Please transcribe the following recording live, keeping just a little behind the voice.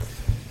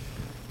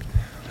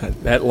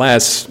That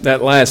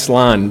last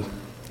line,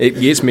 it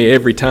gets me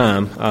every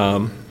time.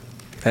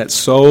 That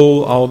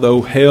soul,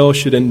 although hell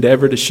should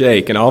endeavor to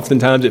shake. And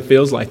oftentimes it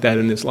feels like that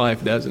in this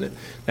life, doesn't it?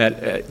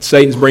 That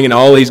Satan's bringing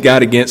all he's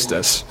got against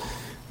us.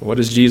 What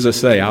does Jesus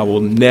say? I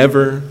will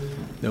never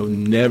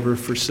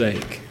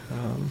forsake.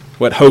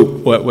 What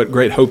hope, what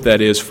great hope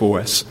that is for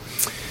us.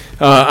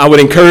 I would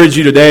encourage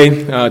you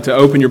today to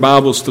open your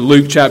Bibles to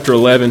Luke chapter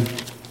 11.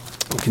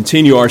 We'll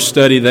continue our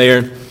study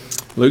there.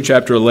 Luke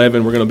chapter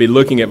 11, we're going to be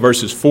looking at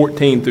verses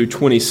 14 through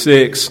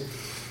 26.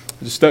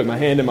 I just stuck my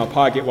hand in my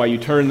pocket while you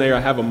turn there. I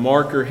have a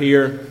marker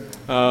here.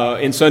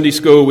 In Sunday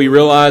school, we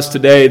realized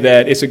today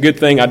that it's a good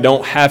thing I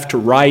don't have to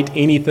write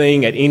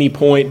anything at any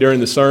point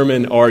during the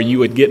sermon, or you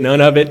would get none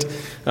of it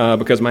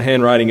because my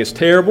handwriting is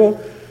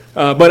terrible.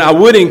 But I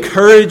would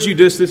encourage you,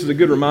 this is a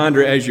good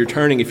reminder as you're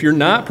turning, if you're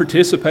not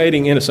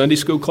participating in a Sunday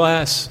school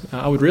class,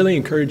 I would really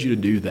encourage you to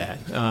do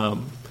that.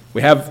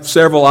 We have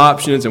several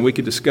options and we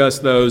could discuss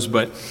those,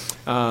 but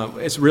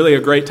it's really a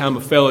great time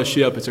of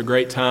fellowship. It's a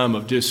great time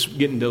of just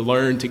getting to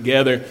learn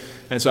together.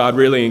 And so I'd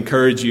really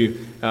encourage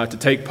you to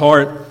take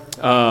part.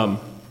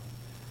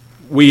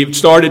 We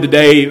started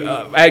today,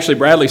 actually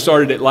Bradley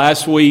started it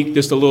last week,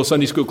 just a little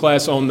Sunday school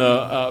class on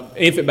the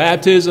infant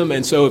baptism.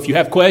 And so if you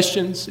have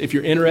questions, if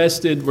you're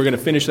interested, we're going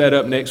to finish that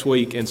up next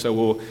week. And so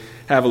we'll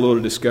have a little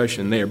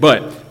discussion there.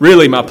 But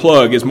really my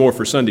plug is more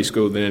for Sunday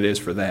school than it is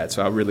for that.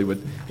 So I really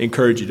would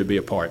encourage you to be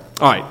a part.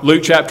 All right,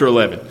 Luke chapter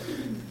 11,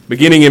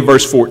 beginning in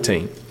verse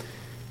 14. It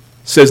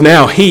says,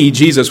 Now he,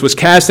 Jesus, was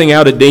casting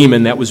out a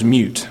demon that was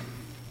mute.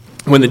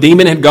 When the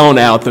demon had gone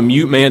out, the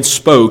mute man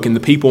spoke, and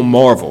the people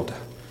marveled.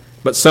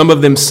 But some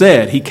of them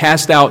said, He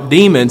cast out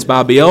demons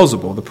by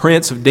Beelzebul, the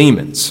prince of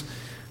demons.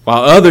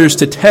 While others,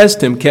 to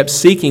test him, kept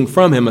seeking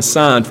from him a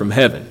sign from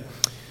heaven.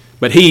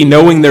 But he,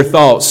 knowing their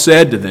thoughts,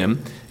 said to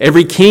them,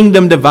 Every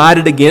kingdom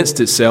divided against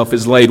itself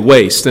is laid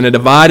waste, and a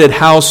divided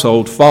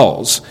household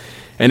falls.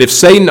 And if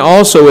Satan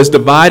also is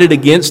divided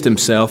against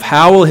himself,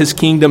 how will his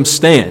kingdom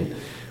stand?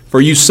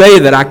 For you say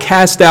that I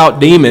cast out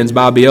demons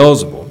by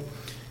Beelzebul.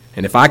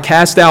 And if I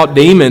cast out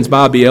demons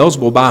by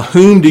Beelzebul, by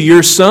whom do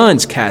your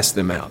sons cast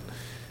them out?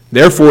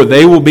 Therefore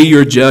they will be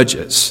your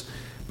judges.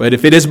 But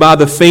if it is by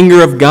the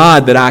finger of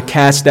God that I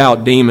cast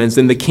out demons,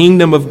 then the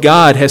kingdom of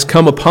God has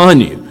come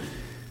upon you.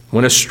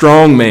 When a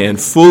strong man,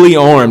 fully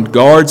armed,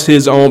 guards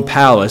his own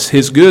palace,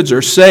 his goods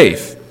are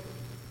safe.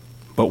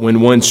 But when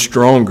one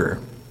stronger,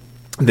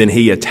 then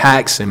he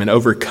attacks him and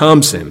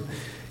overcomes him.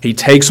 He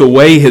takes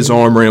away his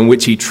armor in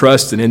which he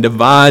trusted and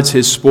divides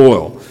his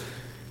spoil.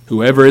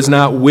 Whoever is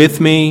not with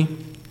me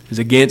is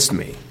against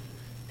me,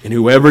 and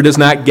whoever does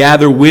not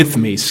gather with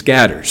me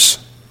scatters.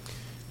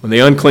 When the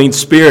unclean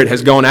spirit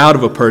has gone out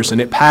of a person,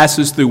 it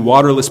passes through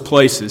waterless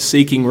places,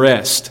 seeking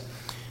rest.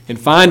 And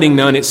finding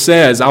none, it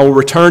says, I will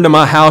return to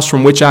my house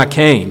from which I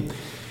came.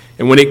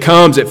 And when it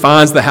comes, it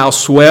finds the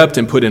house swept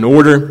and put in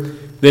order.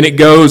 Then it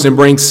goes and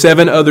brings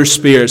 7 other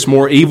spirits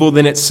more evil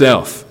than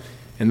itself,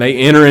 and they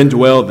enter and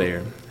dwell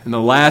there. And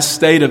the last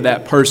state of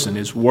that person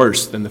is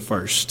worse than the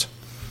first.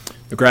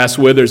 The grass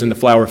withers and the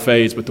flower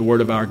fades, but the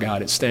word of our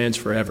God, it stands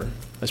forever.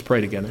 Let's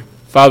pray together.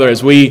 Father,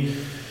 as we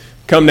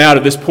come now to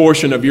this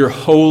portion of your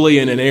holy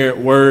and inerrant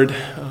word,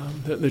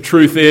 the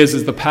truth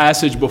is the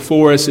passage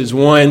before us is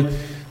one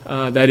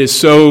that is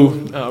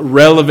so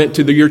relevant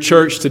to your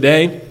church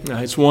today.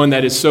 It's one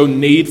that is so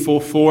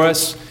needful for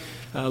us.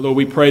 Lord,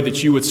 we pray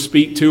that you would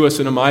speak to us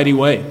in a mighty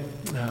way.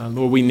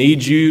 Lord, we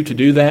need you to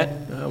do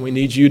that. We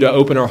need you to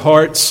open our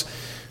hearts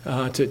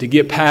to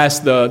get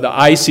past the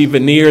icy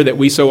veneer that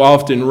we so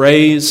often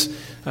raise.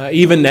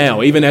 Even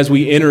now, even as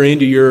we enter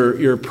into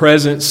your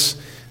presence,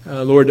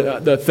 Lord,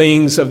 the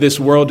things of this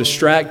world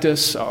distract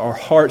us. Our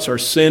hearts are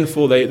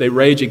sinful. They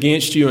rage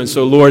against you. And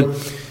so, Lord,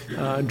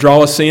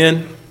 draw us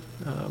in,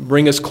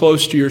 bring us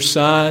close to your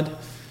side,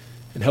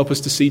 and help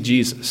us to see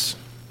Jesus.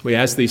 We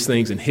ask these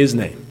things in his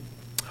name.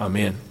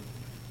 Amen.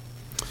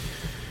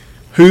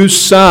 Whose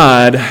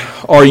side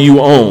are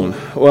you on?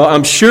 Well,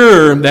 I'm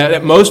sure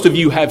that most of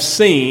you have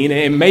seen,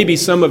 and maybe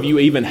some of you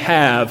even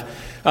have,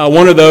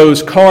 one of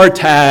those car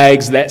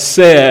tags that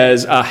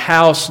says a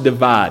house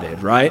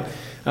divided, right?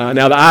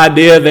 Now, the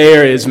idea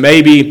there is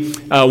maybe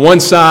one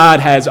side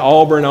has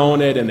Auburn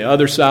on it and the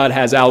other side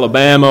has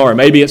Alabama, or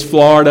maybe it's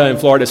Florida and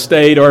Florida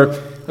State, or,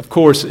 of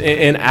course,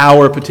 in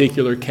our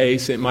particular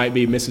case, it might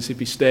be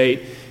Mississippi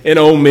State and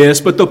Ole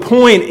Miss. But the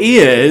point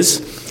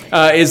is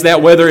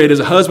that whether it is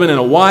a husband and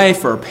a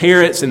wife or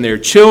parents and their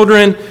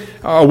children,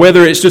 or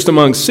whether it's just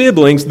among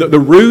siblings, the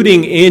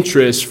rooting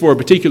interest for a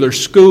particular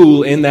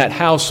school in that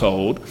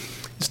household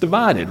is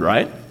divided,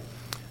 right?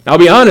 Now, I'll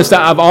be honest,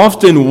 I've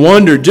often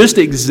wondered just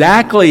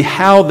exactly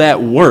how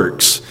that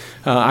works.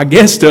 I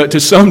guess to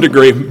some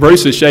degree,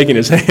 Bruce is shaking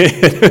his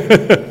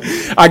head.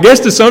 I guess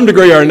to some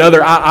degree or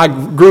another, I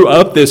grew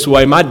up this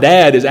way. My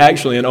dad is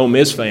actually an Ole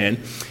Miss fan,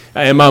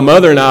 and my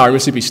mother and I are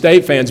Mississippi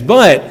State fans,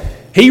 but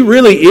he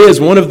really is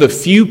one of the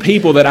few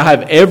people that I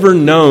have ever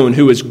known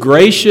who is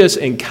gracious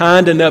and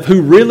kind enough,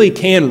 who really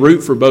can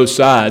root for both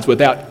sides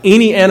without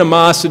any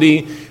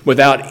animosity,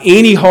 without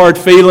any hard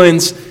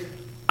feelings.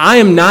 I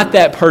am not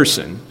that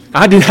person.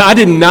 I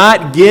did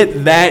not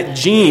get that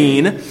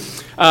gene,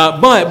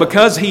 but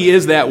because he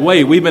is that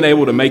way, we've been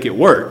able to make it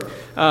work.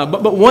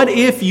 But what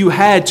if you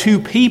had two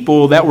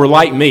people that were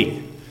like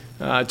me?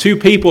 Two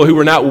people who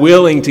were not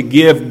willing to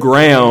give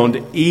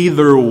ground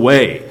either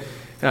way.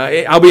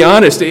 I'll be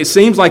honest, it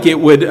seems like it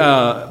would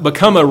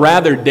become a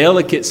rather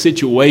delicate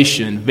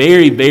situation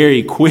very,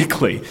 very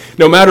quickly.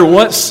 No matter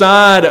what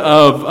side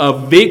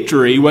of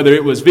victory, whether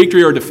it was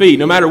victory or defeat,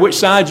 no matter which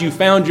side you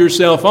found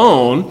yourself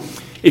on,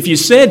 if you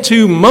said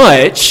too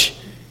much,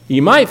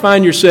 you might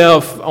find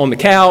yourself on the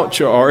couch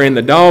or in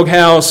the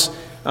doghouse.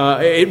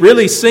 It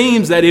really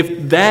seems that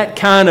if that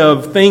kind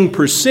of thing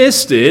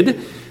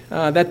persisted,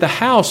 that the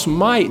house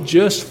might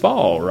just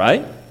fall,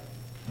 right?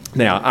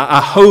 Now,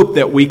 I hope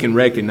that we can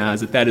recognize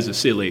that that is a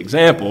silly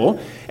example,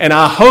 and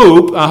I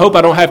hope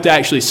I don't have to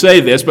actually say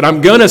this, but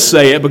I'm going to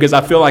say it because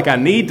I feel like I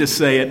need to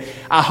say it.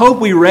 I hope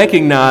we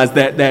recognize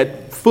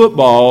that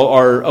football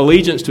or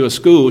allegiance to a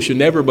school should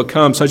never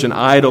become such an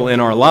idol in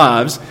our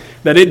lives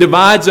that it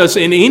divides us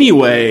in any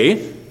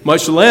way,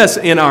 much less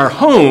in our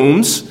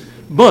homes.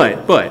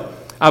 But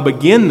I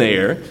begin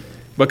there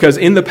because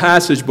in the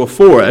passage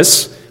before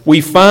us, we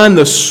find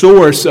the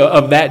source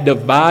of that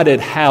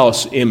divided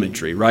house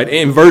imagery, right?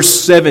 In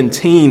verse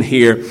 17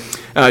 here,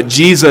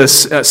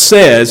 Jesus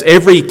says,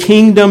 "Every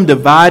kingdom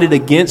divided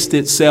against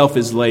itself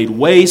is laid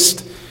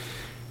waste,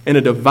 and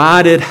a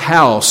divided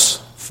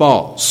house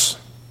falls."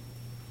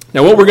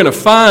 Now, what we're going to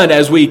find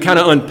as we kind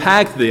of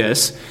unpack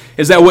this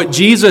is that what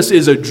Jesus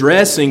is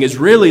addressing is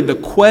really the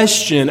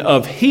question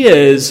of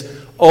his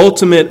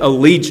ultimate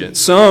allegiance.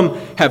 Some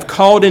have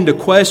called into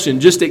question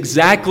just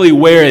exactly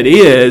where it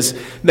is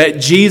that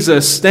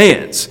Jesus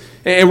stands.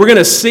 And we're going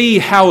to see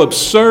how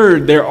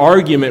absurd their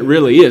argument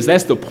really is.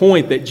 That's the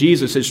point that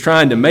Jesus is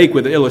trying to make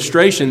with the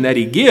illustration that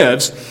he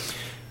gives.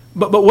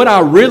 But what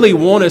I really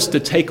want us to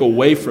take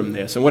away from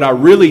this, and what I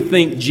really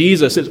think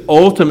Jesus is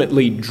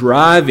ultimately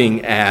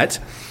driving at,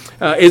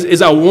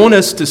 is I want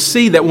us to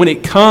see that when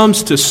it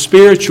comes to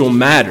spiritual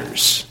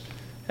matters,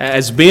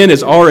 as Ben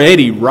has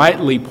already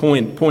rightly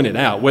pointed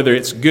out, whether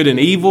it's good and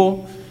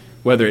evil,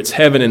 whether it's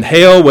heaven and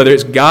hell, whether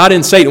it's God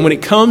and Satan, when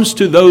it comes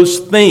to those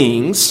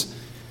things,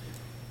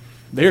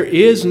 there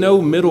is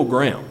no middle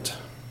ground.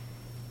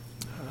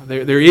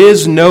 There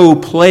is no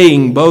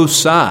playing both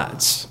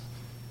sides.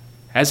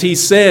 As he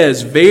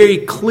says very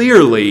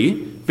clearly,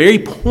 very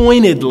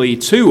pointedly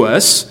to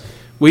us,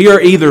 we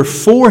are either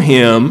for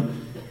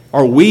him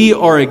or we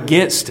are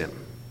against him.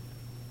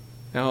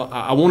 Now,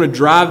 I want to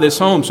drive this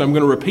home, so I'm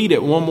going to repeat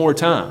it one more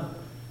time.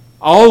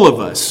 All of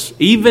us,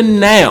 even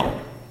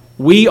now,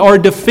 we are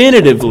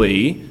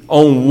definitively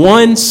on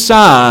one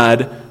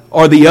side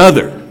or the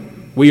other.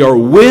 We are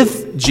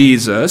with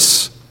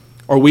Jesus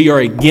or we are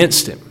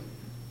against him.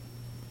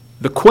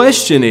 The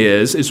question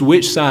is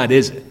which side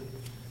is it?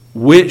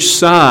 Which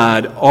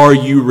side are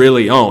you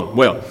really on?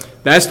 Well,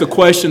 that's the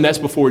question that's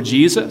before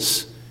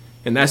Jesus.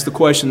 And that's the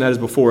question that is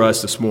before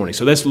us this morning.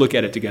 So let's look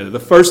at it together. The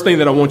first thing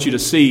that I want you to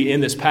see in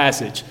this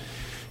passage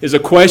is a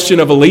question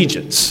of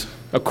allegiance.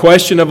 A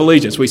question of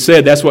allegiance. We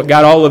said that's what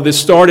got all of this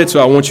started, so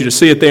I want you to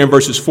see it there in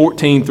verses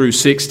 14 through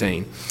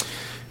 16.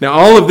 Now,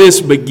 all of this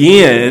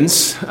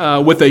begins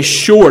with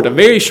a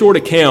very short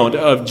account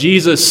of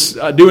Jesus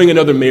doing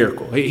another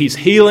miracle. He's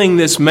healing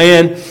this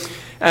man.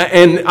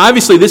 And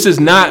obviously, this is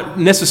not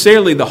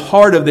necessarily the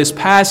heart of this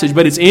passage,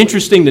 but it's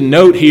interesting to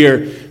note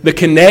here the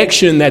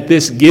connection that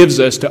this gives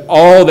us to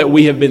all that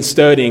we have been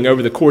studying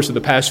over the course of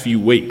the past few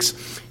weeks.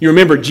 You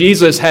remember,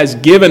 Jesus has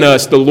given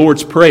us the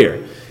Lord's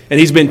Prayer, and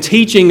he's been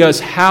teaching us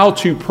how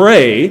to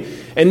pray.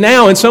 And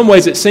now, in some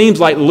ways, it seems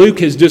like Luke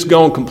has just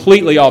gone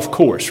completely off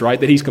course, right?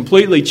 That he's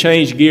completely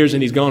changed gears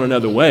and he's gone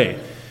another way.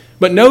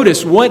 But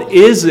notice, what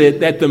is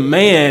it that the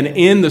man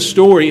in the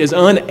story is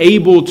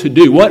unable to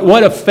do?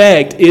 What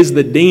effect is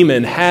the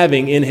demon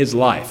having in his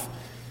life?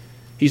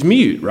 He's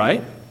mute,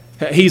 right?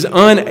 He's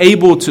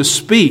unable to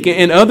speak.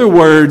 In other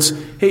words,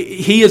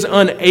 he is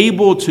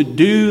unable to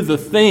do the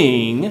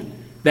thing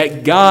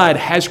that God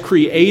has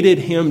created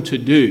him to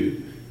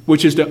do,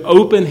 which is to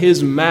open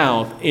his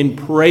mouth in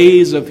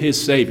praise of his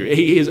Savior.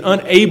 He is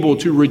unable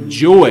to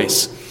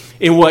rejoice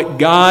in what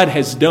God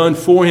has done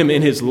for him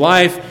in his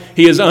life.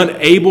 He is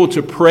unable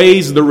to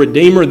praise the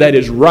Redeemer that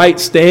is right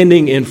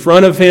standing in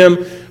front of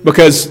him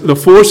because the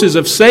forces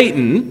of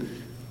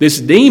Satan, this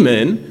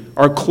demon,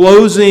 are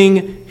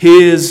closing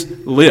his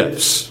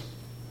lips.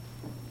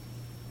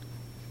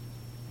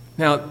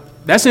 Now,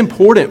 that's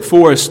important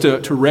for us to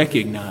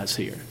recognize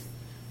here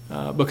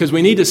because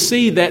we need to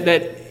see that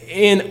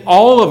in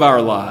all of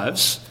our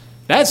lives,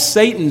 that's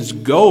Satan's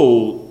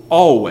goal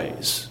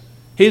always.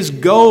 His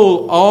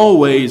goal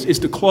always is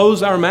to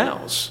close our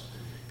mouths,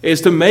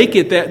 is to make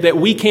it that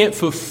we can't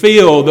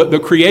fulfill the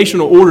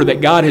creational order that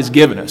God has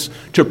given us,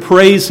 to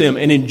praise him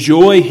and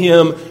enjoy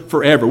him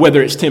forever.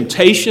 Whether it's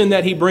temptation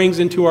that he brings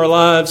into our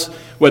lives,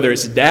 whether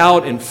it's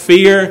doubt and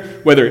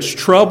fear, whether it's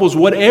troubles,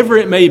 whatever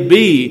it may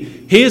be,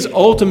 his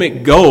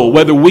ultimate goal,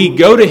 whether we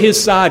go to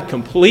his side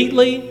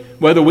completely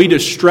whether we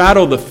just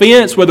straddle the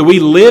fence, whether we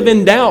live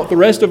in doubt the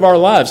rest of our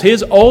lives.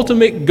 His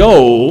ultimate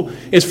goal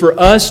is for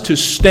us to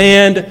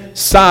stand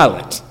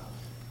silent.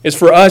 It's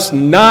for us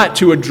not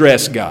to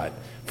address God,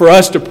 for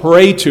us to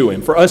pray to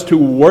Him, for us to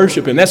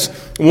worship Him. That's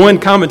one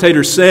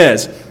commentator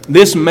says,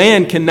 this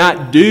man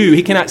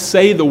cannot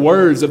say the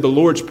words of the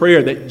Lord's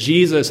Prayer that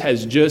Jesus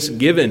has just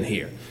given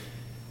here.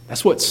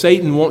 That's what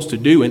Satan wants to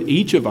do in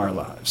each of our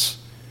lives.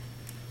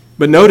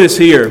 But notice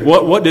here,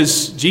 what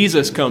does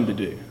Jesus come to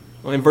do?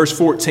 Well, in verse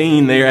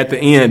 14 there at the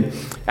end,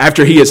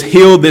 after He has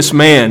healed this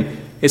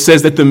man, it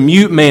says that the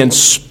mute man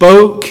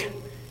spoke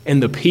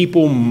and the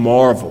people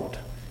marveled.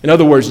 In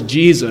other words,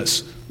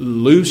 Jesus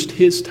loosed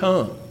His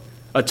tongue,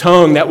 a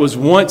tongue that was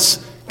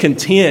once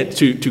content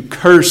to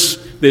curse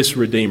this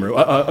Redeemer,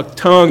 a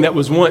tongue that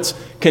was once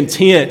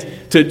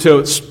content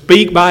to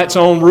speak by its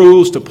own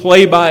rules, to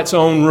play by its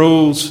own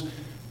rules.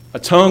 A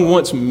tongue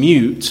once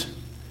mute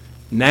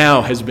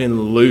now has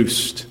been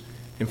loosed.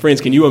 And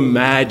friends, can you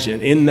imagine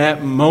in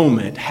that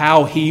moment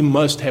how he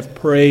must have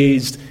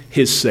praised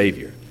his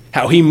Savior,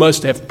 how he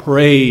must have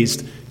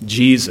praised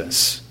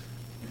Jesus?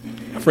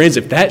 Friends,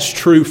 if that's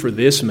true for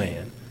this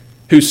man,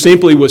 who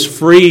simply was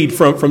freed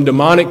from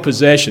demonic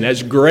possession,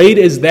 as great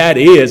as that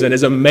is and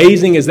as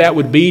amazing as that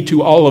would be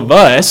to all of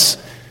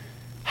us,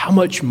 how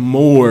much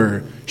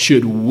more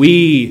should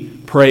we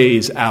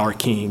praise our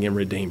King and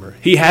Redeemer?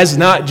 He has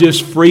not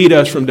just freed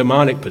us from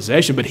demonic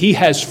possession, but He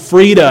has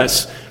freed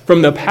us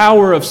from the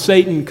power of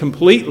Satan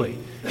completely.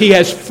 He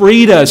has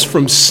freed us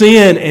from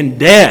sin and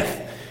death.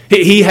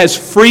 He has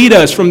freed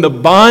us from the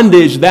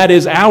bondage that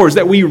is ours,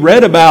 that we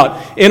read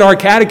about in our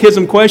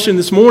catechism question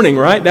this morning,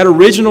 right? That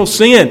original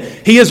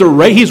sin.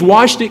 He's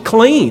washed it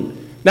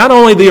clean. Not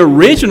only the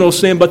original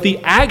sin, but the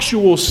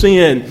actual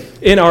sin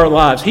in our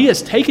lives. He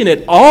has taken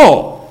it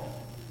all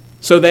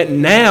so that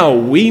now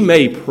we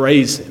may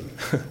praise Him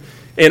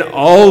in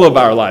all of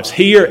our lives,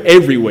 here,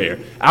 everywhere.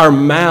 Our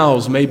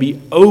mouths may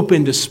be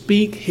open to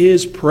speak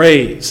His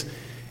praise.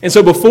 And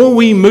so before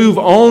we move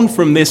on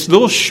from this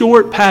little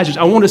short passage,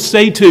 I want to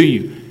say to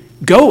you,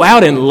 go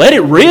out and let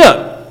it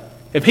rip.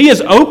 If He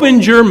has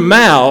opened your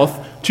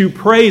mouth to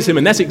praise Him,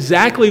 and that's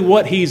exactly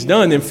what He's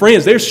done, then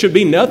friends, there should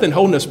be nothing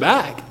holding us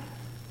back.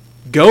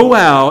 Go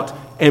out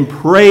and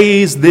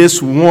praise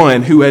this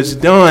one who has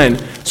done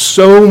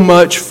so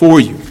much for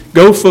you.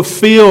 Go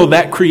fulfill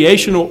that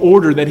creational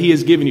order that He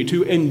has given you,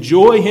 to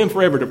enjoy Him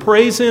forever, to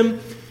praise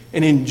Him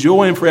and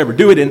enjoy Him forever.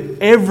 Do it in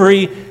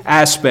every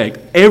aspect,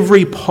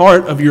 every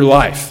part of your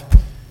life.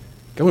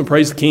 Go and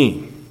praise the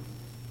King.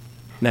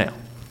 Now,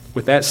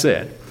 with that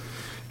said,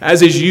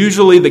 as is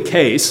usually the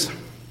case,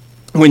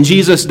 when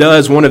Jesus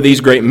does one of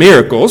these great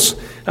miracles,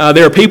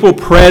 there are people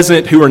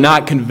present who are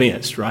not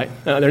convinced, right?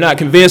 They're not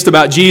convinced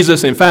about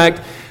Jesus. In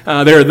fact,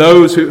 there are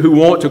those who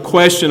want to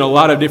question a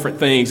lot of different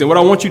things. And what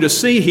I want you to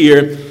see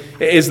here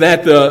is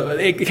that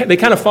they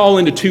kind of fall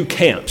into two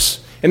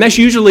camps. And that's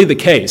usually the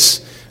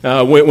case.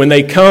 When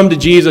they come to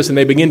Jesus and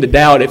they begin to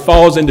doubt, it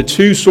falls into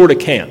two sort of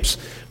camps.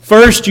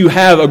 First, you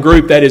have a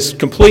group that is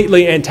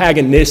completely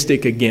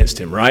antagonistic against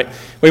Him, right?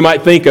 We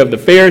might think of the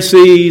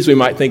Pharisees. We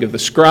might think of the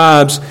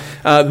scribes.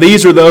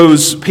 These are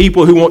those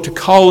people who want to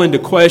call into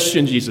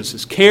question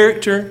Jesus'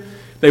 character.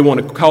 They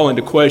want to call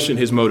into question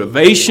His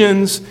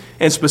motivations.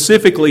 And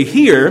specifically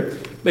here,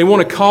 they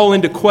want to call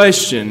into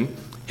question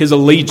His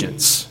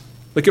allegiance.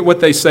 Look at what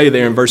they say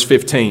there in verse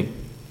 15.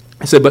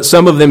 It said, "But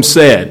some of them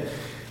said,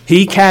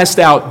 He cast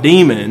out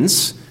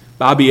demons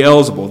by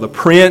Beelzebul, the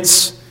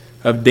prince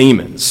of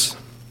demons."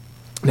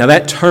 Now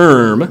that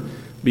term,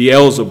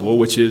 Beelzebul,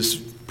 which is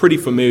pretty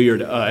familiar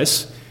to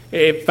us,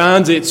 it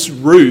finds its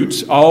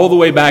roots all the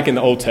way back in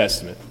the Old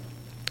Testament.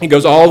 It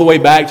goes all the way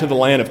back to the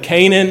land of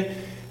Canaan,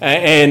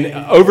 and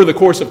over the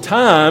course of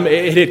time,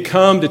 it had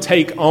come to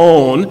take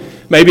on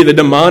maybe the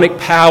demonic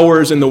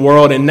powers in the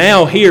world, and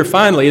now here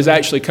finally has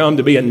actually come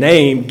to be a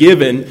name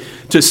given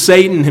to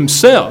Satan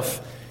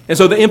himself. And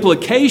so the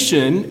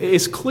implication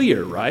is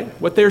clear, right?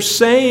 What they're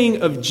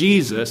saying of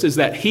Jesus is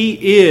that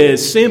He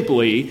is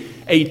simply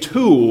a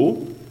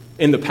tool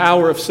in the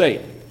power of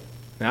Satan.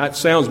 Now, it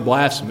sounds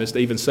blasphemous to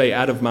even say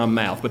out of my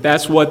mouth, but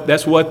that's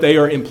what they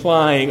are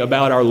implying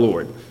about our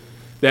Lord.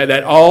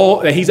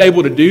 That He's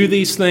able to do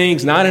these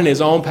things, not in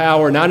His own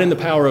power, not in the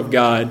power of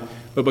God,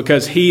 but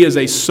because He is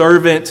a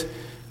servant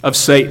of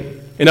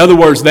Satan. In other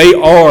words, they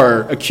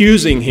are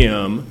accusing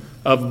Him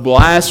of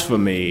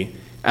blasphemy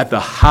at the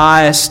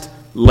highest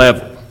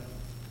level.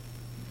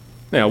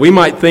 Now, we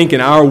might think in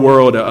our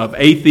world of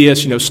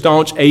atheists,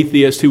 staunch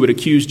atheists who would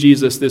accuse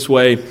Jesus this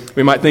way.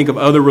 We might think of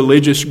other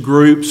religious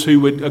groups who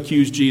would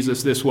accuse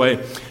Jesus this way.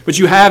 But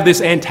you have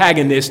this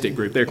antagonistic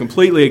group. They're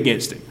completely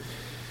against Him.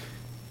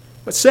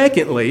 But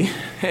secondly,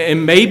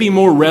 and maybe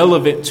more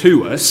relevant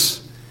to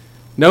us,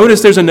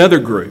 notice there's another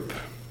group.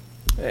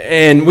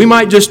 And we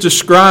might just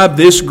describe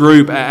this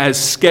group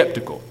as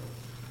skeptical.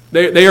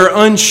 They are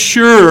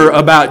unsure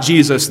about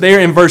Jesus. There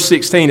in verse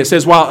 16, it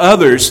says, "While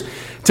others,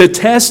 to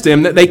test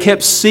Him, that they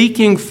kept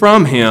seeking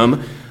from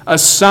Him a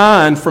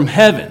sign from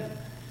heaven."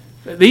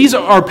 These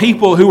are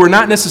people who are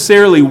not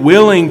necessarily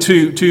willing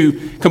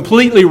to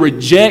completely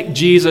reject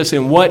Jesus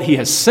and what he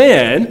has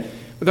said,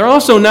 but they're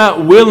also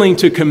not willing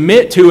to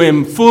commit to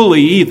him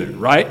fully either,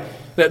 right?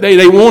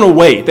 They want to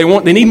wait.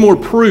 They need more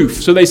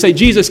proof. So they say,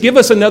 Jesus, give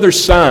us another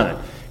sign.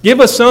 Give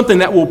us something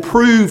that will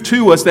prove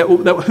to us that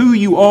who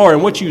you are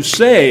and what you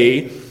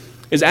say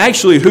is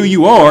actually who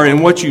you are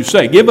and what you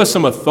say. Give us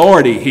some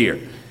authority here.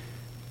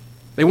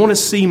 They want to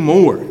see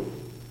more.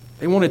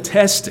 They want to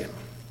test him.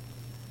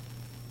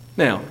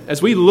 Now,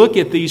 as we look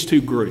at these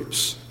two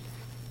groups,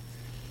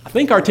 I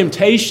think our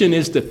temptation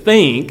is to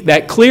think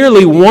that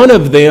clearly one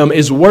of them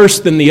is worse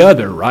than the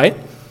other, right?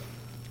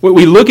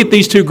 We look at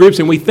these two groups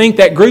and we think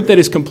that group that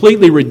has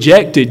completely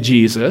rejected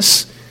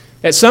Jesus,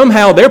 that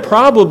somehow they're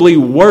probably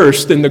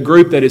worse than the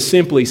group that is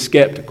simply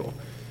skeptical.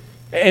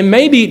 And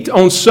maybe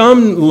on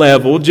some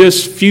level,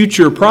 just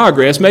future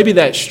progress, maybe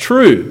that's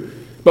true.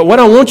 But what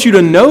I want you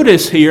to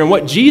notice here and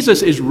what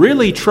Jesus is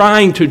really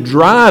trying to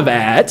drive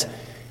at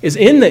is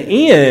in the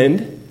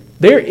end,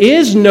 there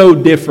is no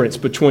difference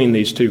between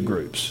these two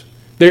groups.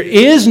 There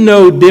is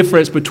no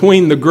difference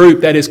between the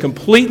group that is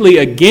completely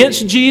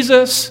against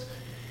Jesus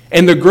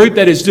and the group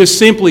that is just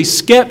simply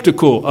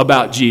skeptical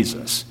about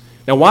Jesus.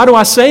 Now, why do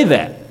I say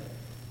that?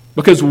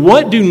 Because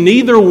what do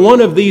neither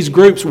one of these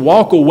groups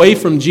walk away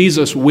from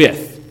Jesus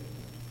with?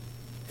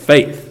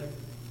 Faith.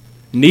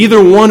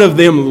 Neither one of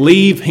them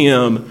leave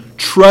him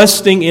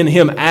trusting in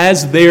him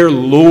as their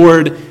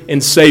Lord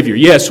and Savior.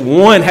 Yes,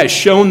 one has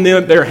shown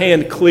them their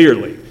hand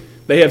clearly.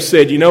 They have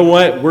said, you know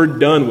what, we're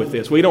done with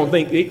this. We don't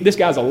think, this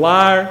guy's a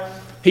liar.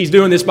 He's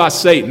doing this by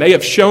Satan. They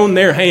have shown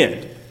their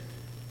hand.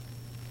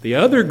 The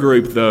other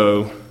group,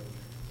 though,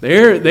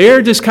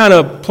 they're just kind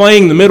of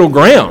playing the middle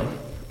ground.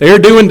 They're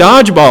doing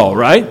dodgeball,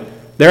 right?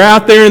 They're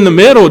out there in the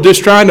middle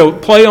just trying to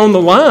play on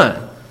the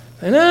line.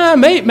 And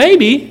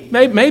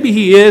maybe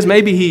he is,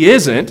 maybe he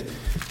isn't.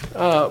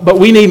 But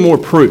we need more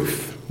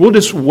proof. We'll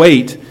just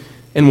wait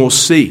and we'll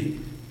see.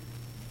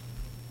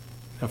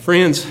 Now,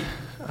 friends,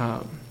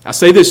 I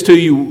say this to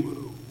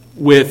you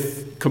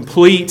with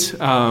complete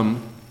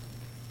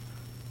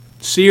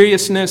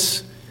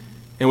seriousness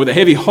and with a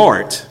heavy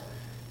heart.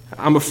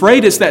 I'm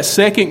afraid it's that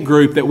second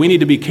group that we need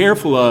to be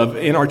careful of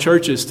in our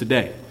churches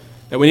today,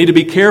 that we need to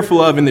be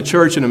careful of in the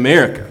church in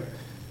America.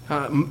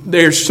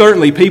 There's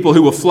certainly people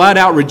who will flat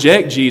out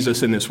reject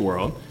Jesus in this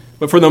world.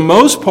 But for the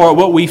most part,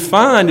 what we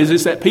find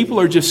is that people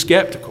are just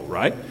skeptical,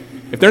 right?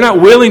 If they're not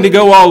willing to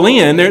go all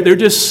in, they're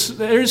just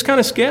kind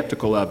of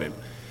skeptical of him.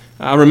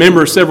 I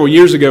remember several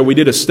years ago we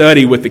did a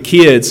study with the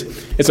kids.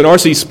 It's an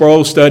R.C.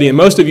 Sproul study, and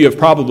most of you have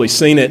probably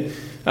seen it.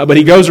 But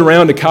he goes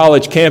around to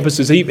college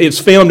campuses. It's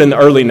filmed in the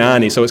early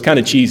 90s, so it's kind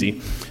of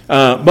cheesy.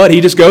 But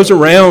he just goes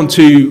around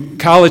to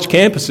college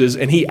campuses,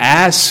 and he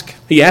asks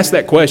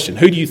that question,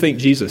 who do you think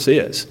Jesus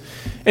is?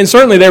 And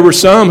certainly there were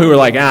some who were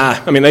like,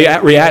 they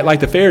react like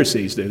the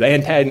Pharisees do. They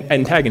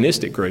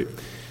antagonistic group.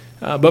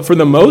 But for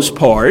the most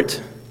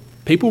part,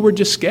 people were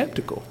just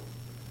skeptical.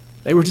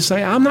 They were just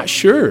saying, I'm not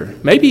sure.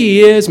 Maybe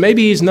he is,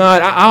 maybe he's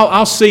not.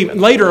 I'll see.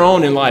 Later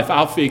on in life,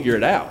 I'll figure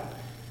it out.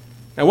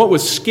 Now, what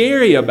was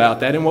scary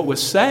about that and what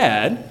was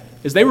sad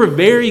is they were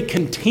very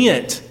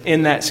content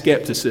in that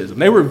skepticism.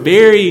 They were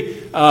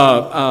very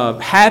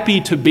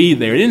happy to be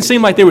there. It didn't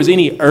seem like there was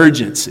any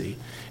urgency.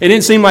 It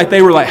didn't seem like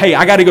they were like, hey,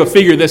 I got to go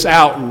figure this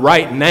out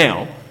right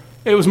now.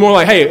 It was more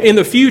like, hey, in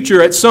the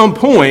future, at some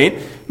point,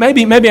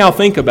 maybe I'll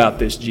think about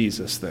this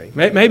Jesus thing.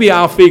 Maybe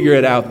I'll figure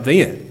it out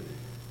then.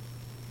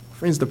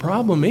 Friends, the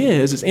problem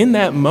is in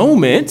that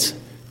moment,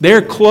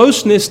 their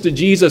closeness to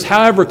Jesus,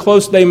 however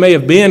close they may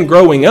have been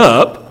growing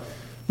up,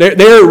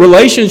 their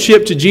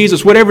relationship to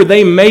Jesus, whatever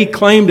they may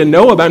claim to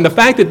know about him, the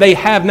fact that they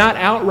have not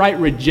outright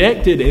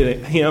rejected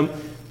him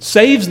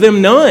saves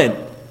them none.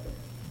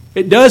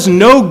 It does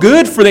no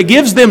good for them. It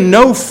gives them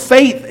no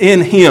faith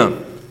in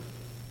him.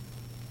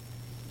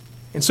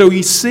 And so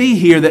you see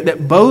here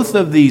that both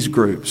of these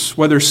groups,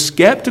 whether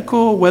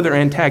skeptical, whether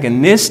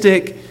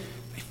antagonistic,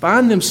 they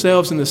find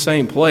themselves in the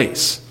same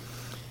place.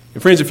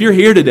 And friends, if you're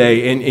here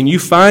today and you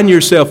find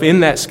yourself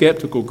in that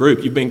skeptical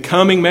group, you've been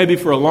coming maybe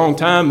for a long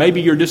time,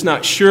 maybe you're just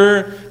not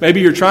sure,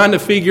 maybe you're trying to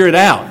figure it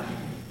out.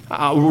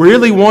 I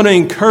really want to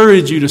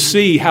encourage you to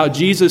see how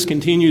Jesus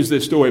continues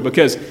this story,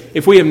 because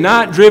if we have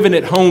not driven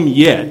it home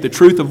yet, the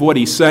truth of what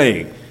he's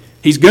saying,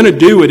 he's going to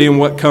do it in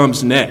what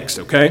comes next,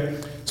 okay?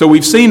 So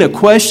we've seen a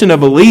question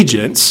of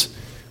allegiance,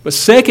 but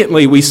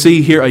secondly, we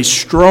see here a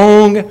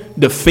strong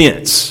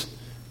defense.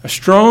 A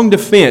strong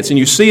defense, and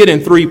you see it in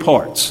three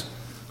parts.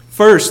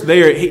 First,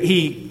 there,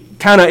 he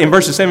kind of, in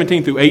verses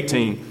 17 through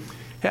 18,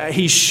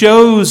 he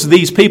shows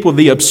these people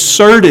the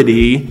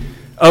absurdity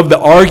of the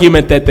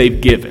argument that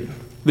they've given.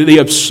 The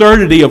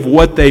absurdity of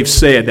what they've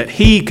said, that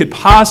he could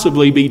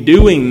possibly be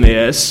doing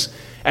this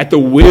at the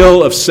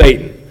will of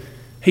Satan.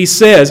 He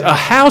says, a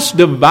house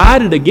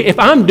divided against, if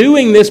I'm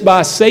doing this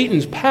by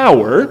Satan's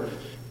power,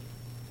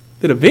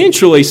 that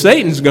eventually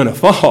Satan's going to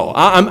fall.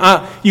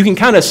 You can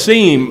kind of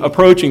see him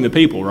approaching the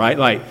people, right?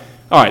 Like,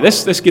 all right,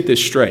 let's get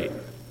this straight.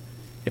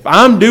 If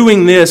I'm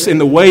doing this in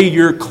the way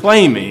you're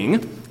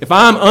claiming, if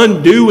I'm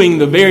undoing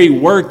the very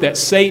work that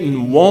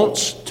Satan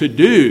wants to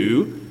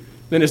do,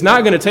 then it's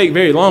not going to take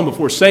very long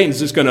before Satan's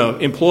just going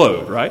to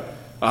implode, right?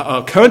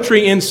 A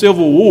country in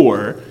civil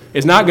war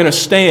is not going to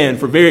stand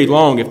for very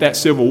long if that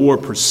civil war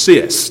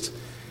persists.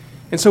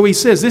 And so he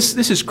says,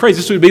 this is crazy.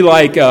 This would be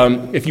like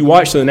if you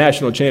watched the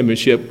national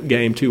championship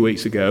game 2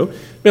 weeks ago.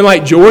 It'd been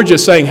like Georgia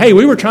saying, hey,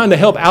 we were trying to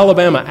help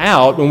Alabama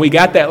out when we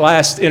got that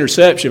last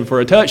interception for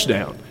a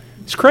touchdown.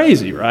 It's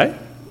crazy, right?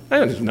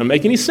 That doesn't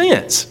make any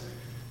sense.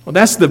 Well,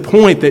 that's the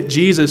point that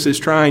Jesus is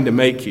trying to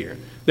make here.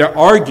 Their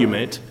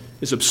argument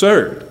is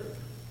absurd.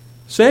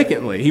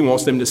 Secondly, he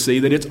wants them to see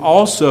that it's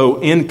also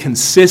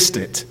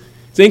inconsistent.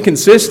 It's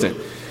inconsistent.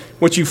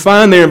 What you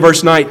find there in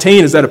verse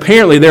 19 is that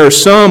apparently there are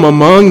some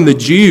among the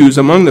Jews,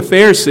 among the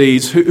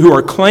Pharisees, who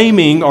are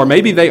claiming, or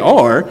maybe they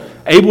are,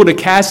 able to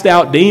cast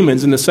out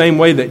demons in the same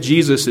way that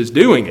Jesus is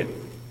doing it.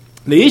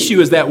 The issue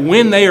is that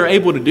when they are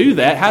able to do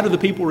that, how do the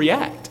people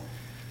react?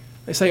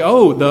 They say,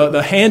 oh,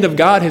 the hand of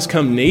God has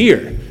come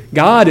near.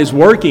 God is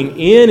working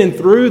in and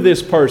through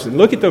this person.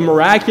 Look at the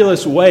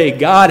miraculous way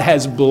God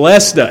has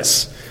blessed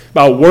us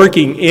by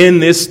working in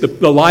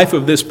the life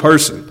of this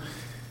person.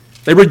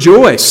 They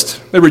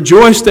rejoiced. They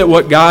rejoiced at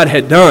what God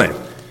had done.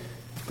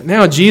 But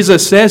now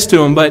Jesus says to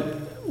them,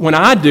 but when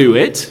I do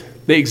it,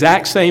 the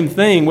exact same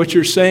thing, what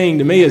you're saying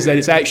to me is that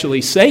it's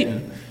actually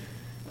Satan.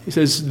 He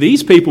says,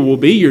 these people will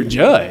be your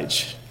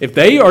judge. If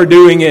they are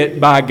doing it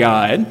by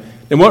God,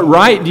 then what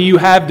right do you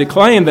have to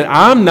claim that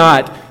I'm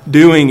not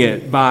doing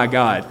it by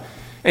God?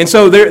 And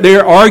so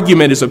their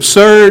argument is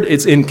absurd,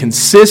 it's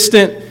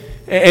inconsistent,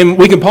 and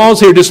we can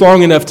pause here just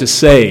long enough to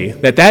say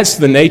that that's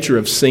the nature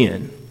of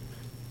sin.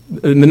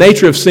 The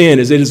nature of sin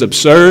is it is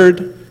absurd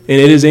and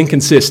it is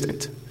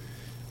inconsistent.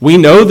 We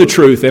know the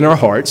truth in our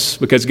hearts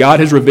because God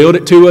has revealed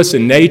it to us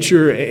in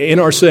nature, in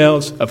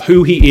ourselves, of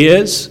who He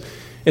is.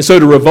 And so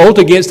to revolt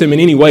against Him in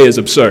any way is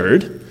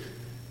absurd.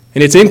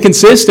 And it's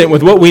inconsistent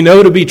with what we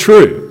know to be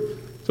true.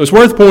 So it's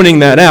worth pointing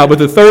that out. But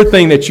the third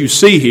thing that you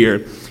see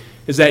here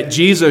is that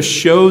Jesus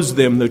shows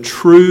them the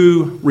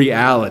true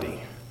reality.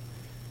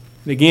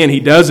 And again,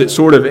 He does it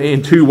sort of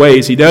in two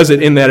ways. He does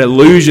it in that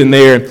allusion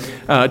there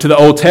to the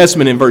Old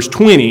Testament in verse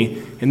 20,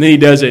 and then He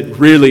does it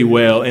really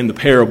well in the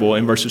parable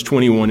in verses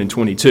 21 and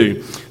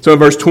 22. So in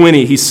verse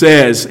 20, He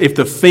says, if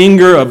the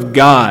finger of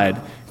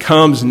God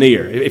comes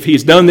near, if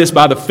He's done this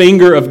by the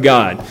finger of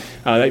God,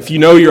 if you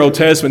know your Old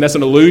Testament, that's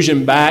an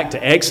allusion back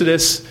to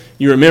Exodus.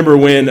 You remember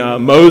when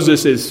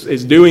Moses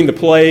is doing the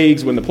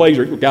plagues, when the plagues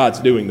are, God's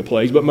doing the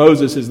plagues, but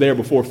Moses is there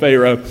before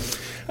Pharaoh.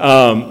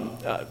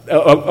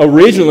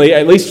 Originally,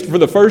 at least for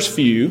the first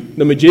few,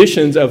 the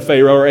magicians of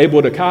Pharaoh are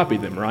able to copy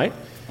them, right?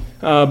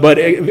 But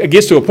it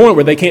gets to a point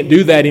where they can't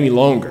do that any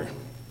longer.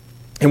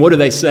 And what do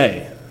they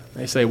say?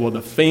 They say, well,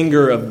 the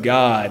finger of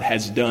God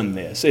has done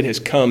this. It has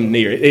come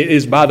near. It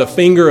is by the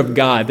finger of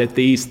God that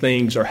these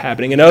things are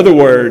happening. In other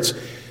words,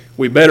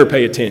 we better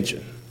pay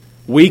attention.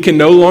 We can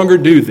no longer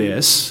do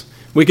this.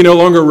 We can no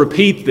longer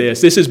repeat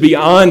this. This is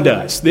beyond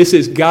us. This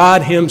is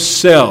God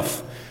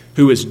Himself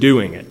who is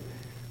doing it.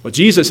 Well,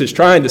 Jesus is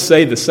trying to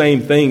say the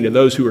same thing to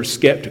those who are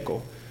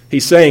skeptical.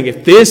 He's saying,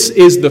 if this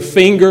is the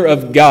finger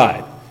of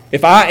God,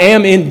 if I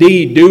am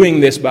indeed doing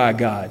this by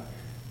God,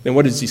 then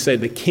what does He say?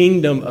 The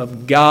kingdom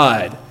of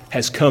God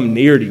has come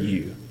near to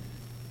you.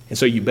 And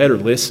so you better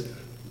listen.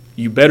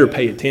 You better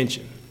pay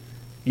attention.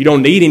 You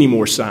don't need any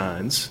more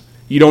signs.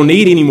 You don't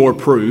need any more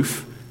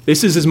proof.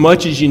 This is as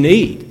much as you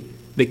need.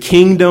 The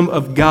kingdom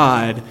of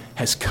God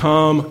has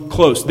come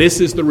close. This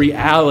is the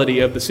reality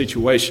of the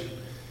situation.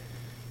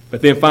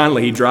 But then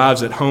finally, He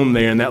drives it home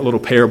there in that little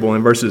parable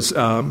in verses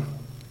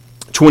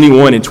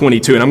 21 and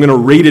 22. And I'm going to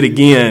read it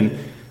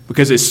again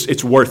because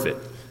it's worth it.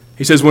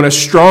 He says, when a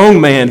strong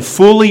man,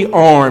 fully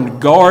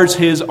armed, guards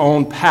his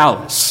own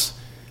palace,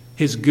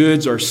 his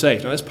goods are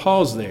safe. Now let's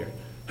pause there.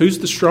 Who's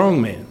the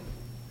strong man?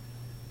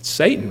 It's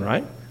Satan,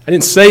 right? I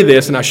didn't say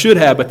this, and I should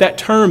have, but that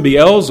term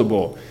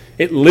Beelzebul,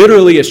 it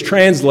literally is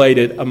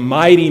translated a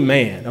mighty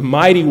man, a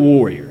mighty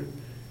warrior.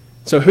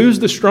 So who's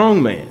the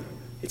strong man?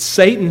 It's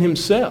Satan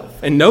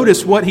himself. And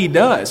notice what he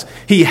does.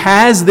 He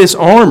has this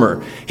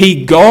armor.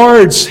 He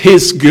guards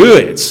his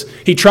goods.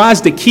 He tries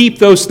to keep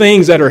those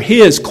things that are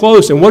his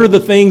close. And what are the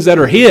things that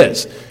are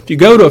his? If you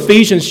go to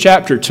Ephesians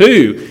chapter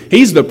 2,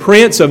 he's the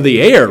prince of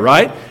the air,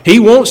 right? He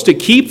wants to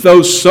keep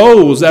those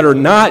souls that are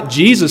not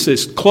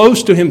Jesus's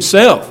close to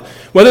himself.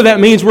 Whether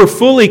that means we're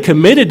fully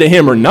committed to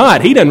him or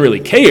not, he doesn't really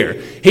care.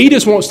 He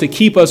just wants to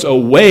keep us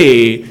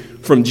away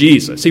from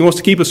Jesus. He wants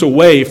to keep us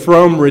away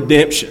from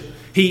redemption.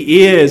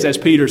 He is, as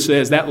Peter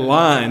says, that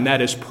lion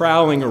that is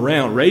prowling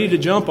around, ready to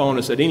jump on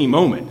us at any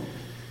moment.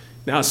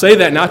 Now, I say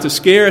that not to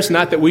scare us,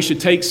 not that we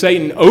should take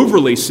Satan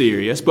overly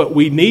serious, but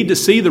we need to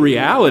see the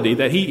reality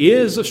that he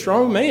is a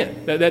strong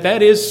man,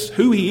 that is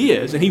who he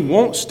is, and he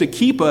wants to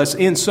keep us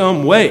in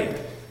some way.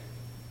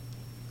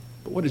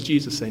 But what does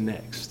Jesus say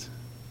next?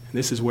 And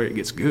this is where it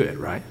gets good,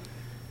 right?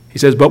 He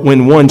says, but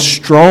when one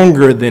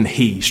stronger than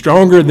he,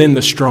 stronger than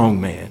the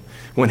strong man,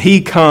 when he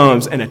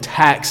comes and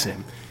attacks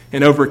him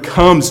and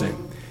overcomes him,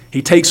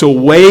 he takes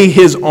away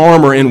his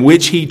armor in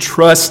which he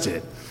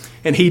trusted,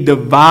 and he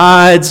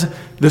divides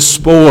the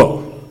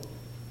spoil.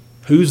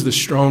 Who's the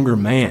stronger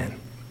man?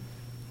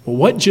 Well,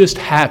 what just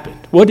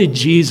happened? What did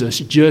Jesus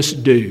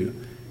just do?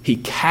 He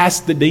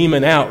cast the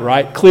demon out,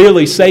 right?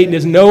 Clearly, Satan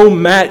is no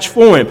match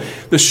for him.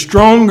 The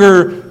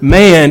stronger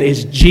man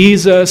is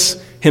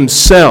Jesus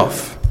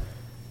himself.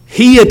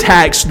 He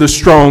attacks the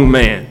strong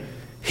man.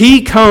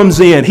 He comes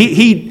in.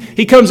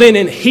 He comes in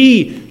and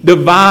he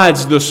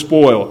divides the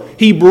spoil.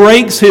 He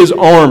breaks his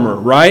armor,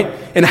 right?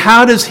 And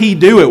how does he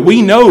do it?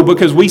 We know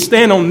because we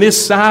stand on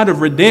this side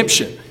of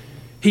redemption.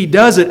 He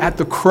does it at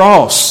the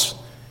cross.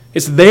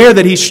 It's there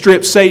that he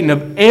strips Satan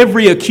of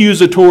every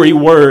accusatory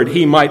word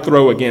he might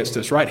throw against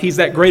us, right? He's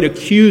that great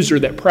accuser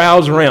that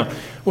prowls around.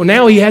 Well,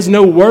 now he has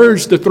no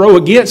words to throw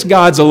against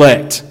God's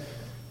elect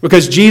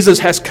because Jesus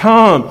has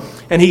come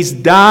and he's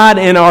died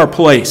in our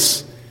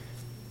place.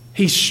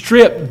 He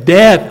stripped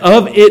death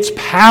of its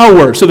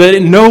power so that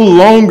it no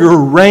longer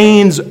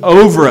reigns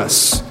over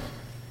us.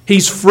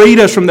 He's freed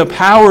us from the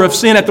power of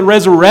sin at the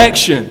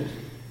resurrection.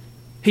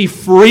 He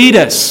freed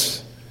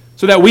us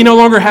so that we no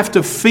longer have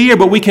to fear,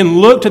 but we can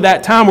look to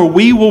that time where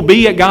we will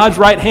be at God's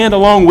right hand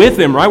along with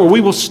him, right? Where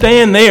we will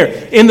stand there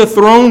in the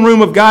throne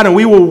room of God and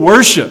we will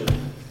worship.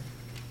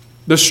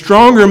 The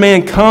stronger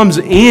man comes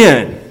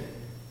in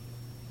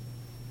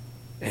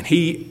and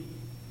he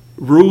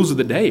rules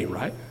the day,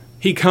 right?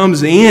 He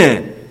comes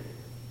in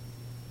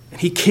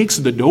and he kicks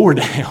the door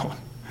down.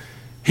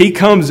 He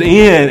comes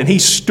in and he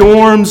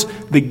storms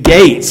the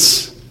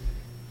gates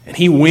and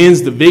he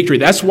wins the victory.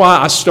 That's why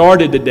I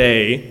started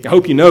today, I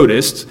hope you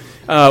noticed,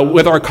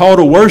 with our call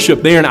to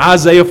worship there in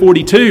Isaiah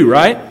 42,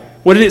 right?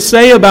 What did it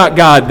say about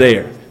God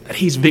there? That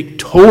he's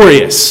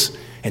victorious.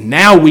 And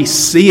now we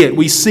see it.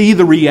 We see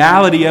the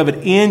reality of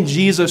it in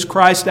Jesus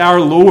Christ our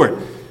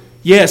Lord.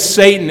 Yes,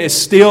 Satan is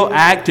still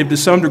active to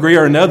some degree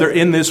or another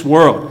in this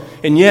world.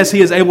 And yes, he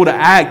is able to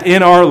act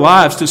in our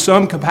lives to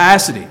some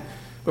capacity.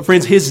 But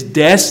friends, his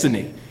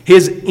destiny,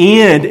 his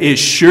end is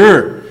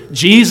sure.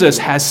 Jesus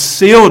has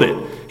sealed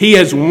it. He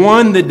has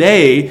won the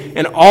day,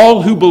 and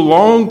all who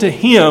belong to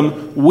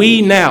him,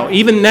 we now,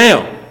 even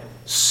now,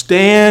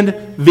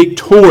 stand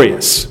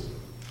victorious.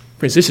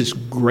 Friends, this is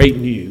great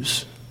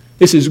news.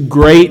 This is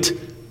great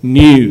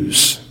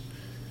news.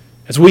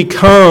 As we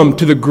come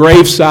to the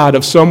graveside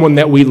of someone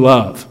that we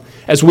love,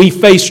 as we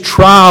face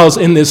trials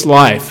in this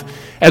life,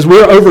 as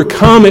we're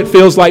overcome, it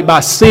feels like, by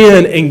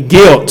sin and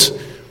guilt,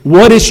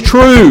 what is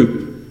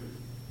true?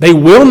 They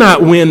will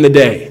not win the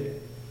day.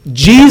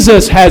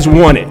 Jesus has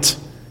won it.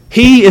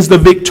 He is the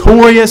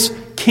victorious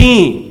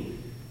King.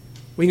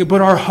 We can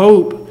put our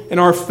hope and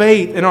our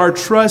faith and our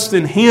trust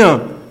in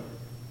him.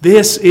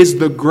 This is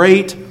the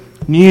great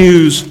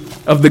news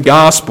of the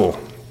gospel.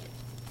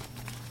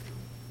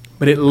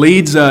 But it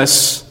leads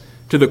us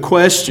to the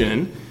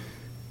question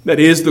that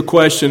is the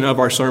question of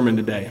our sermon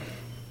today.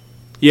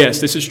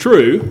 Yes, this is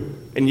true,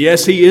 and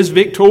yes, he is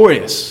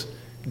victorious.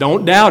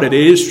 Don't doubt it,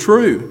 it is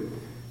true.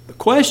 The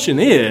question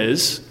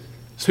is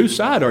whose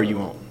side are you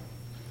on?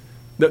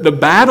 The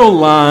battle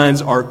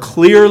lines are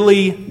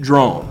clearly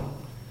drawn.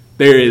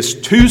 There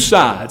is two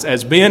sides,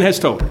 as Ben has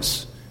told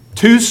us.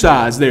 Two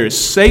sides. There is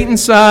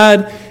Satan's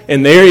side,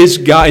 and there is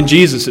God and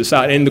Jesus'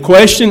 side. And the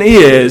question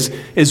is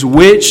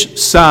which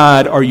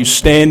side are you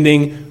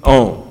standing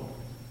on?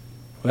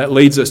 Well, that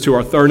leads us to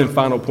our third and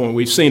final point.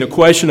 We've seen a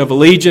question of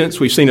allegiance,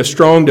 we've seen a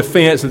strong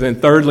defense, and then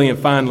thirdly and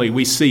finally,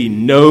 we see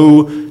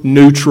no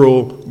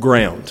neutral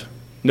ground.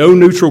 No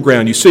neutral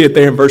ground. You see it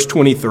there in verse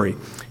 23.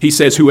 He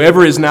says,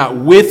 whoever is not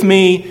with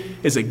me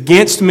is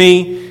against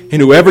me,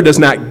 and whoever does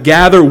not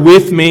gather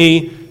with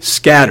me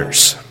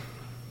scatters.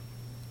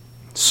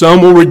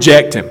 Some will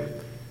reject him.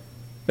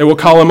 They will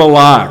call him a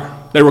liar.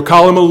 They will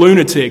call him a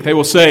lunatic. They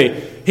will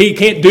say, he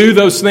can't do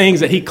those things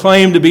that he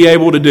claimed to be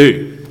able to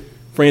do.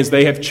 Friends,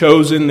 they have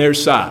chosen their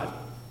side,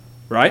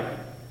 right?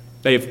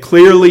 They have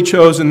clearly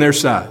chosen their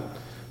side.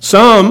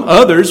 Some,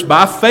 others,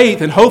 by faith,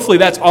 and hopefully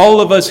that's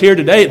all of us here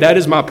today, that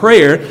is my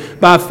prayer,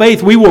 by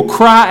faith we will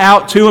cry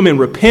out to him in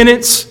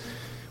repentance.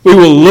 We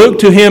will look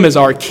to him as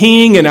our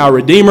King and our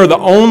Redeemer, the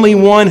only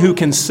one who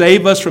can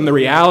save us from the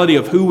reality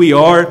of who we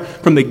are,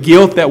 from the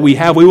guilt that we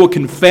have. We will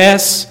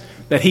confess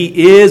that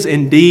he is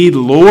indeed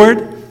Lord.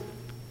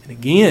 And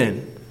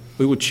again,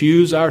 we will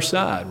choose our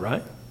side,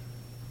 right?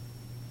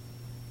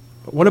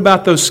 But what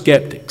about those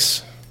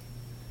skeptics?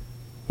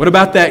 What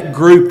about that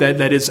group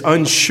that is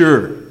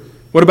unsure?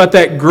 What about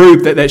that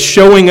group that's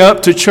showing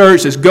up to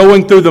church, that's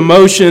going through the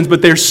motions,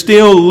 but they're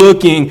still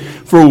looking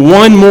for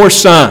one more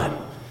sign?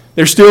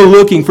 They're still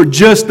looking for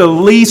just the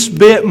least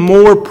bit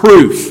more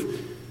proof.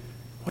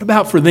 What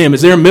about for them?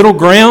 Is there a middle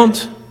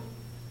ground?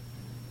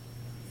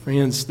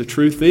 Friends, the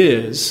truth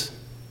is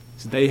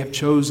they have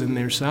chosen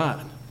their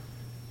side.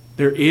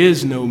 There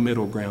is no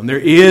middle ground. There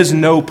is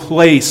no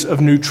place of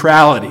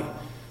neutrality.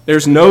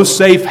 There's no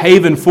safe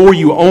haven for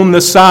you on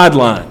the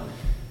sideline.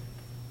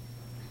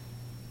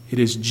 It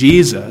is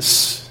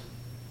Jesus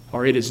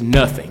or it is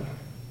nothing.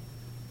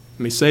 Let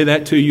me say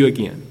that to you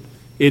again.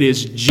 It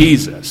is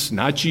Jesus,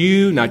 not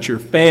you, not your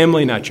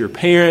family, not your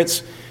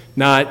parents,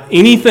 not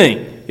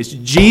anything. It's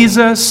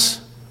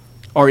Jesus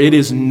or it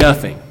is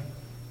nothing.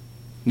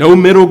 No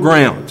middle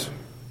ground.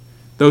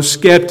 Those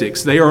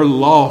skeptics, they are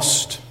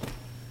lost.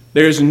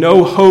 There's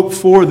no hope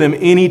for them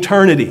in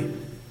eternity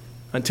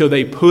until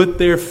they put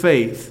their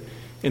faith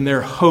and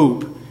their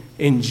hope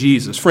in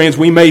Jesus. Friends,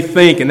 we may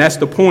think, and that's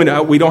the point,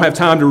 we don't have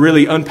time to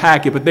really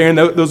unpack it, but there in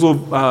those little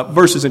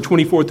verses in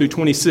 24 through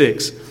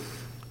 26,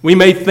 we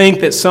may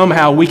think that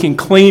somehow we can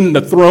clean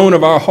the throne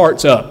of our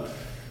hearts up,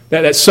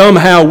 that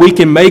somehow we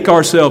can make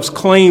ourselves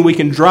clean, we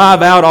can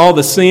drive out all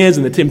the sins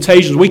and the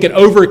temptations, we can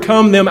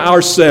overcome them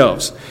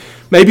ourselves.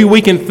 Maybe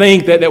we can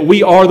think that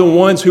we are the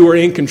ones who are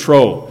in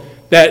control,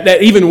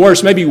 that even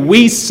worse, maybe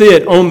we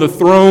sit on the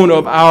throne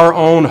of our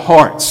own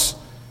hearts.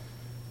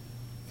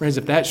 Friends,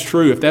 if that's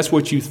true, if that's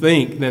what you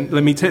think, then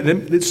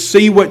let's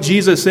see what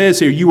Jesus says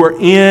here. You are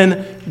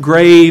in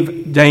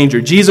grave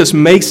danger. Jesus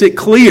makes it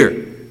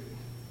clear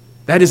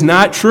that is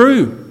not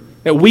true,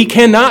 that we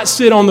cannot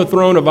sit on the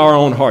throne of our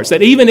own hearts,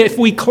 that even if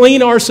we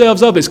clean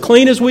ourselves up as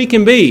clean as we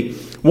can be,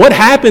 what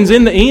happens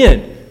in the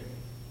end?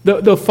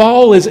 The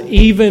fall is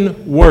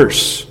even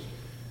worse.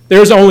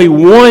 There's only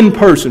one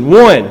person,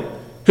 one,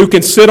 who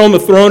can sit on the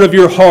throne of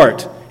your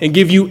heart and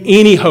give you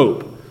any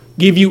hope,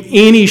 give you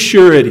any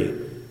surety.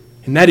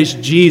 And that is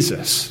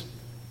Jesus.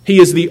 He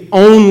is the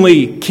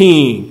only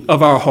king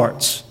of our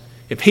hearts.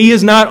 If he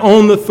is not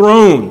on the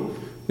throne,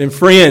 then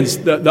friends,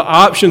 the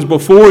options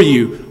before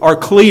you are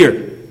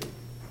clear.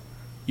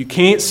 You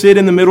can't sit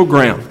in the middle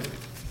ground.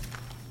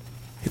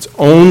 It's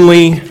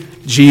only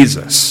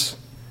Jesus.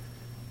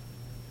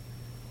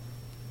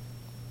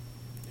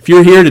 If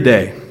you're here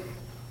today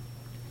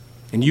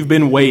and you've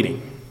been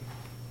waiting,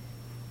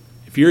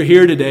 if you're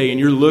here today and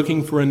you're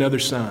looking for another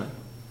sign,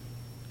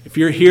 if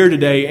you're here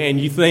today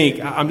and you think,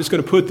 I'm just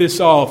going to put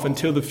this off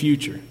until the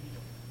future,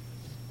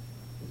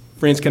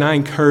 friends, can I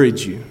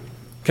encourage you?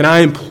 Can I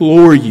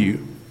implore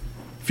you?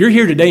 If you're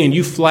here today and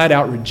you flat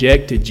out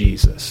rejected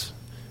Jesus,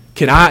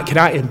 can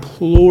I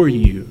implore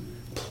you,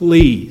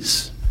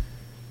 please,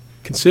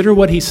 consider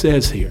what he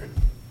says here.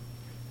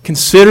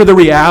 Consider the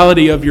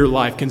reality of your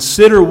life.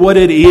 Consider what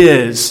it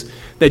is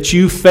that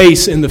you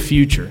face in the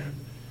future.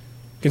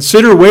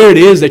 Consider where it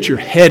is that you're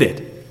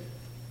headed.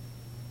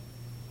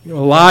 You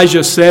know,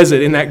 Elijah says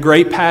it in that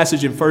great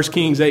passage in 1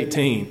 Kings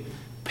 18.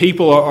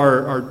 People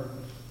are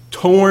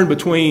torn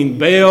between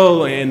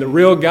Baal and the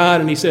real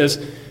God, and he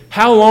says,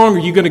 how long are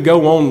you going to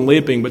go on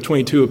limping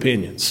between two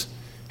opinions?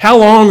 How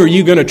long are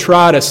you going to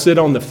try to sit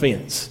on the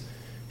fence?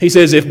 He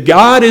says, if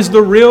God is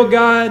the real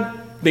God,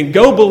 then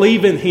go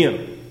believe in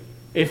him.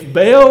 If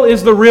Baal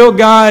is the real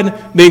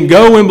God, then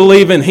go and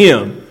believe in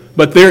him.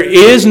 But there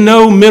is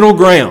no middle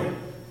ground.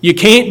 You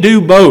can't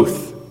do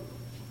both.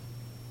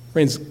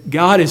 Friends,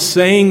 God is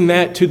saying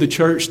that to the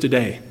church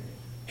today.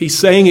 He's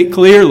saying it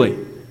clearly.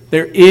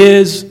 There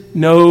is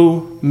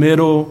no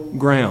middle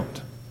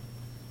ground.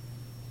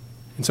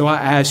 And so I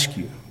ask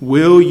you,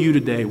 will you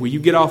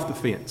get off the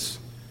fence?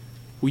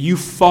 Will you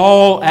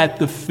fall at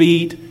the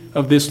feet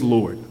of this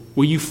Lord?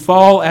 Will you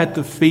fall at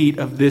the feet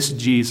of this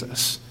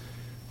Jesus?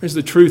 Because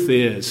the truth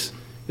is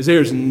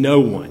there is no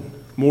one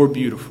more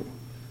beautiful.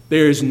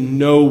 There is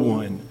no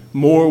one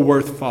more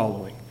worth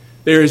following.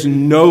 There is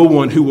no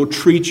one who will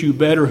treat you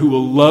better, who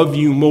will love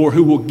you more,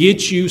 who will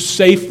get you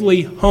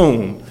safely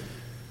home.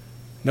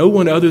 No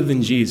one other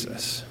than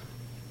Jesus.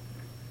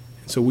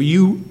 So will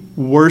you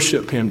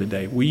worship him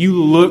today? Will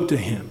you look to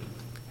him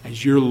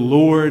as your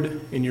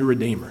Lord and your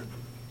Redeemer?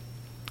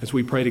 As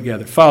we pray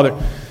together. Father,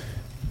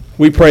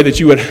 we pray that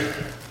you would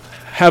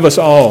have us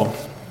all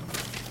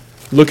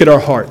look at our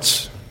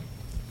hearts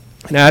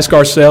and ask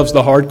ourselves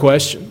the hard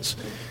questions.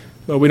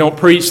 But we don't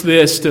preach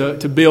this to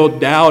build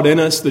doubt in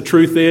us. The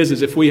truth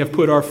is if we have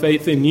put our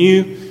faith in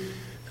you,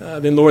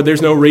 then Lord,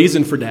 there's no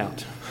reason for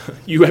doubt.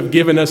 You have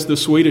given us the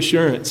sweet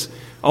assurance.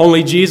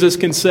 Only Jesus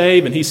can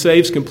save, and he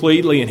saves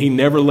completely, and he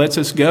never lets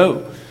us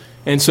go.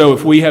 And so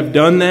if we have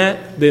done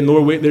that, then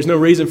Lord, there's no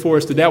reason for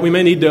us to doubt. We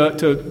may need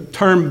to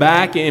turn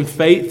back in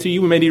faith to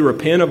you. We may need to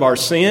repent of our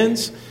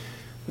sins.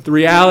 But the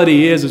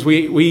reality is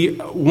we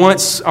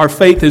once our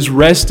faith is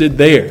rested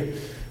there,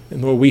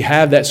 and Lord, we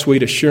have that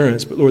sweet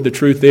assurance. But Lord, the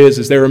truth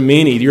is there are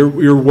many.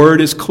 Your word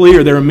is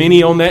clear. There are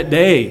many on that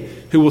day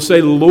who will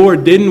say,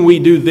 Lord, didn't we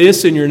do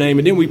this in your name?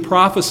 And didn't we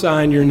prophesy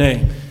in your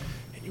name?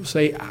 And you'll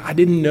say, I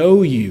didn't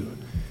know you.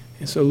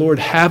 And so, Lord,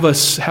 have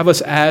us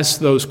ask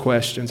those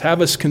questions.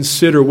 Have us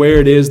consider where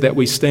it is that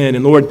we stand.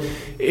 And Lord,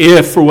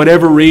 if for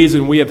whatever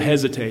reason we have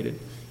hesitated,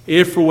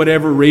 if for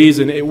whatever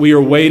reason we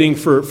are waiting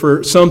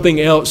for something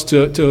else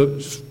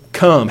to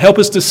come, help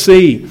us to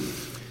see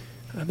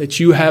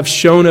that you have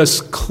shown us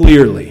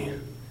clearly,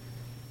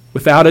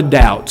 without a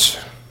doubt,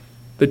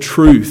 the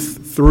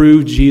truth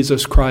through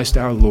Jesus Christ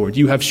our Lord.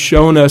 You have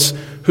shown us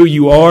who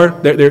you are.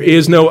 There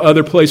is no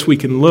other place we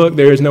can look.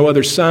 There is no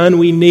other sign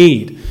we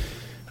need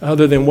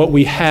other than what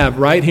we have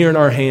right here in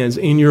our hands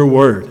in your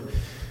word.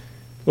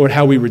 Lord,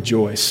 how we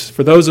rejoice.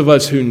 For those of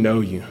us who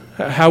know you,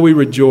 how we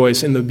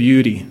rejoice in the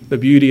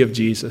beauty of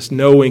Jesus,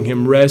 knowing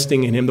him,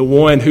 resting in him, the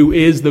one who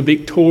is the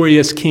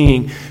victorious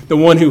King, the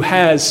one who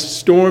has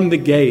stormed the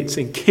gates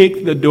and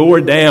kicked the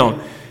door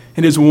down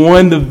and has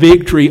won the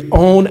victory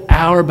on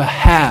our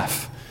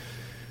behalf.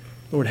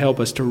 Lord, help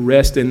us to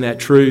rest in that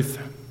truth.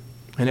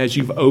 And as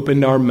you've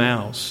opened our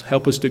mouths,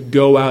 help us to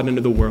go out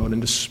into the world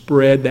and to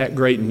spread that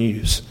great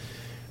news.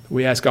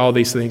 We ask all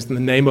these things in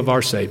the name of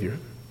our Savior.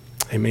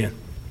 Amen.